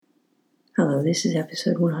Hello, this is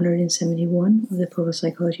episode 171 of the Public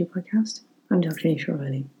Psychology Podcast. I'm Dr. Nisha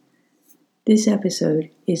Riley. This episode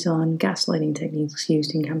is on gaslighting techniques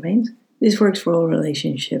used in campaigns. This works for all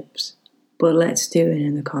relationships, but let's do it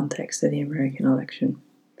in the context of the American election.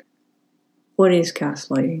 What is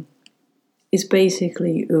gaslighting? It's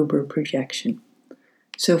basically Uber projection.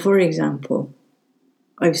 So, for example,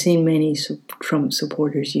 I've seen many Trump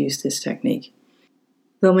supporters use this technique.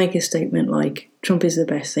 They'll make a statement like, Trump is the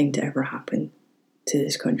best thing to ever happen to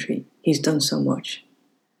this country. He's done so much.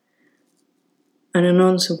 And a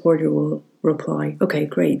non-supporter will reply, okay,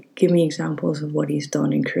 great, give me examples of what he's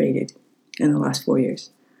done and created in the last 4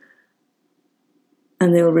 years.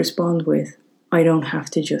 And they'll respond with, I don't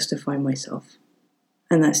have to justify myself.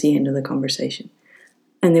 And that's the end of the conversation.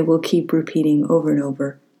 And they will keep repeating over and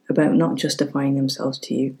over about not justifying themselves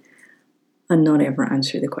to you and not ever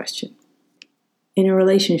answer the question. In a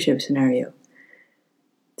relationship scenario,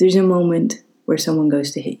 there's a moment where someone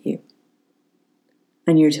goes to hit you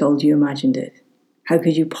and you're told you imagined it. How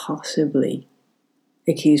could you possibly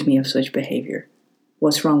accuse me of such behavior?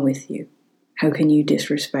 What's wrong with you? How can you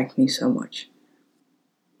disrespect me so much?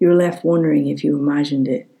 You're left wondering if you imagined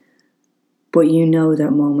it, but you know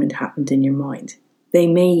that moment happened in your mind. They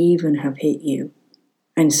may even have hit you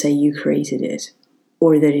and say you created it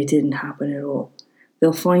or that it didn't happen at all.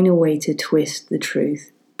 They'll find a way to twist the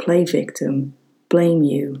truth, play victim, blame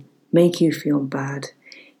you, make you feel bad.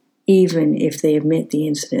 Even if they admit the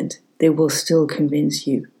incident, they will still convince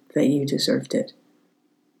you that you deserved it.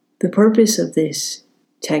 The purpose of this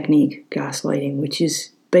technique, gaslighting, which is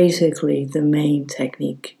basically the main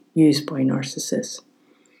technique used by narcissists,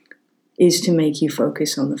 is to make you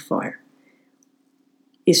focus on the fire.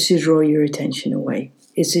 It's to draw your attention away.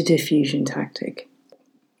 It's a diffusion tactic.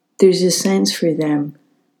 There's a sense for them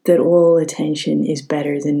that all attention is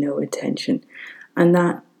better than no attention, and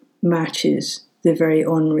that matches the very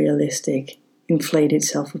unrealistic, inflated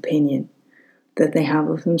self-opinion that they have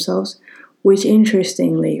of themselves, which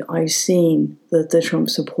interestingly, I've seen that the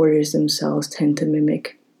Trump supporters themselves tend to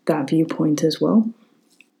mimic that viewpoint as well.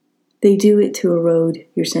 They do it to erode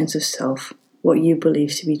your sense of self, what you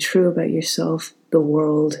believe to be true about yourself, the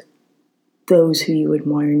world, those who you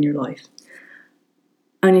admire in your life.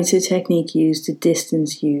 And it's a technique used to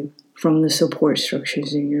distance you from the support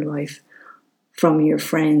structures in your life, from your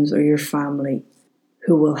friends or your family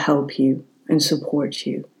who will help you and support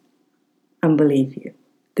you and believe you.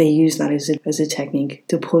 They use that as a technique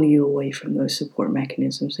to pull you away from those support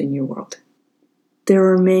mechanisms in your world. There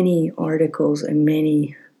are many articles and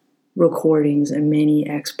many recordings and many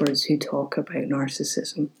experts who talk about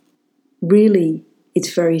narcissism. Really,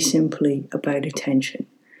 it's very simply about attention.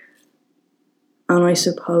 And I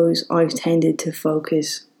suppose I've tended to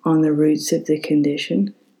focus on the roots of the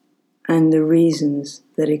condition and the reasons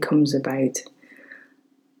that it comes about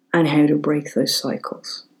and how to break those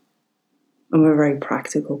cycles. I'm a very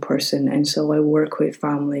practical person, and so I work with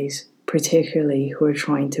families, particularly who are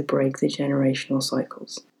trying to break the generational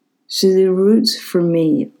cycles. So the roots for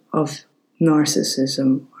me of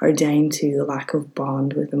narcissism are down to the lack of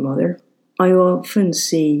bond with the mother. I often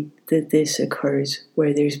see that this occurs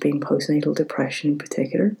where there's been postnatal depression in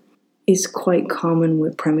particular. It's quite common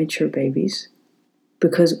with premature babies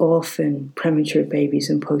because often premature babies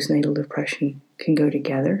and postnatal depression can go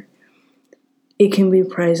together. It can be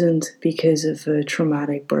present because of a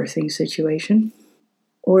traumatic birthing situation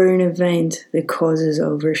or an event that causes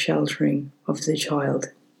over-sheltering of the child.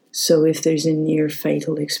 So if there's a near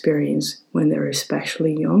fatal experience when they're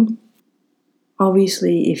especially young,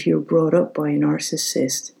 obviously if you're brought up by a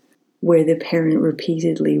narcissist where the parent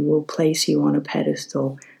repeatedly will place you on a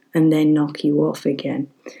pedestal and then knock you off again,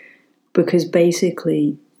 because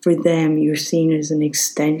basically for them you're seen as an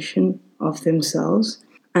extension of themselves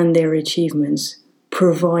and their achievements,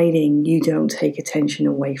 providing you don't take attention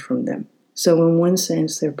away from them. So in one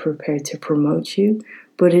sense they're prepared to promote you,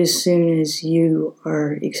 but as soon as you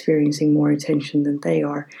are experiencing more attention than they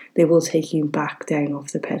are, they will take you back down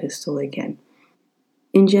off the pedestal again.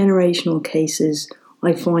 In generational cases,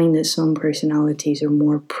 I find that some personalities are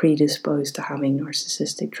more predisposed to having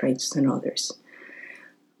narcissistic traits than others.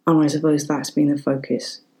 And I suppose that's been the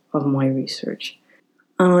focus of my research.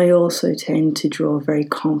 And I also tend to draw very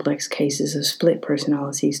complex cases of split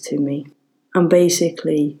personalities to me. And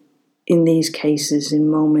basically, in these cases, in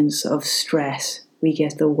moments of stress, we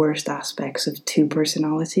get the worst aspects of two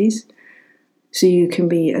personalities. So you can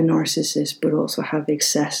be a narcissist but also have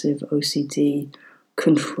excessive OCD,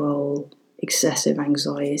 control, excessive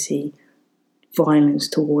anxiety, violence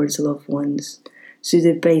towards loved ones. So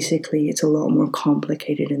that basically it's a lot more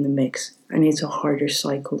complicated in the mix and it's a harder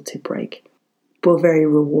cycle to break. but very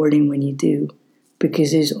rewarding when you do,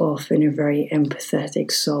 because there's often a very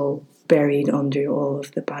empathetic soul buried under all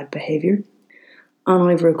of the bad behavior. And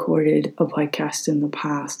I've recorded a podcast in the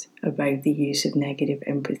past about the use of negative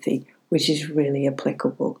empathy, which is really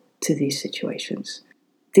applicable to these situations.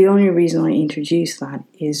 The only reason I introduce that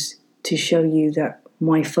is to show you that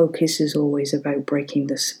my focus is always about breaking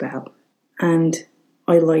the spell. And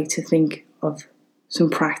I like to think of some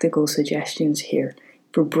practical suggestions here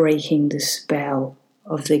for breaking the spell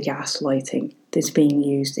of the gaslighting that's being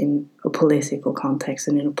used in a political context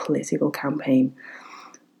and in a political campaign,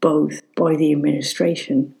 both by the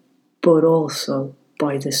administration, but also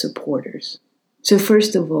by the supporters. So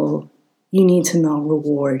first of all, you need to not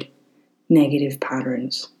reward negative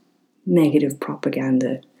patterns, negative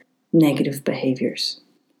propaganda, negative behaviors.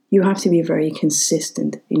 You have to be very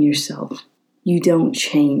consistent in yourself. You don't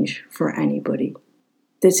change for anybody.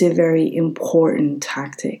 That's a very important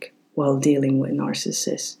tactic while dealing with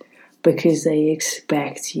narcissists, because they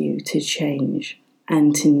expect you to change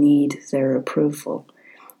and to need their approval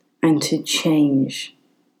and to change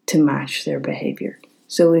to match their behavior.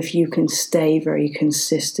 So if you can stay very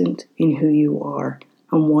consistent in who you are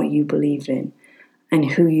and what you believe in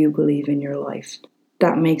and who you believe in your life,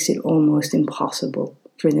 that makes it almost impossible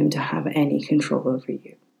for them to have any control over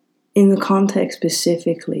you. In the context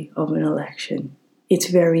specifically of an election, it's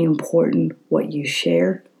very important what you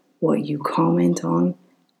share, what you comment on,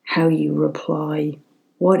 how you reply,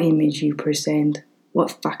 what image you present,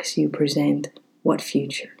 what facts you present, what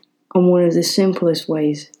future. And one of the simplest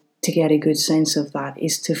ways to get a good sense of that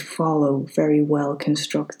is to follow very well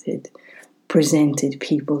constructed, presented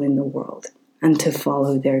people in the world and to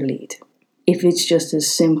follow their lead. If it's just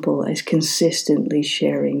as simple as consistently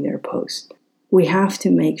sharing their post, we have to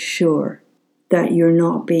make sure that you're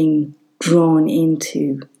not being drawn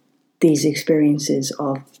into these experiences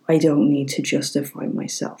of, I don't need to justify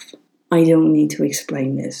myself. I don't need to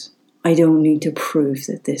explain this. I don't need to prove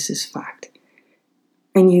that this is fact.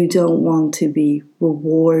 And you don't want to be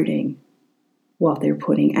rewarding what they're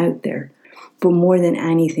putting out there. But more than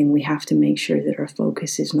anything, we have to make sure that our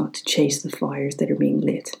focus is not to chase the fires that are being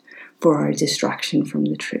lit for our distraction from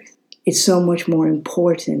the truth. It's so much more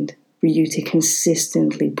important for you to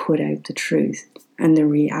consistently put out the truth and the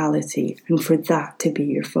reality, and for that to be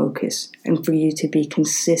your focus, and for you to be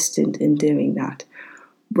consistent in doing that,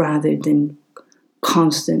 rather than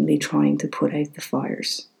constantly trying to put out the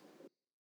fires.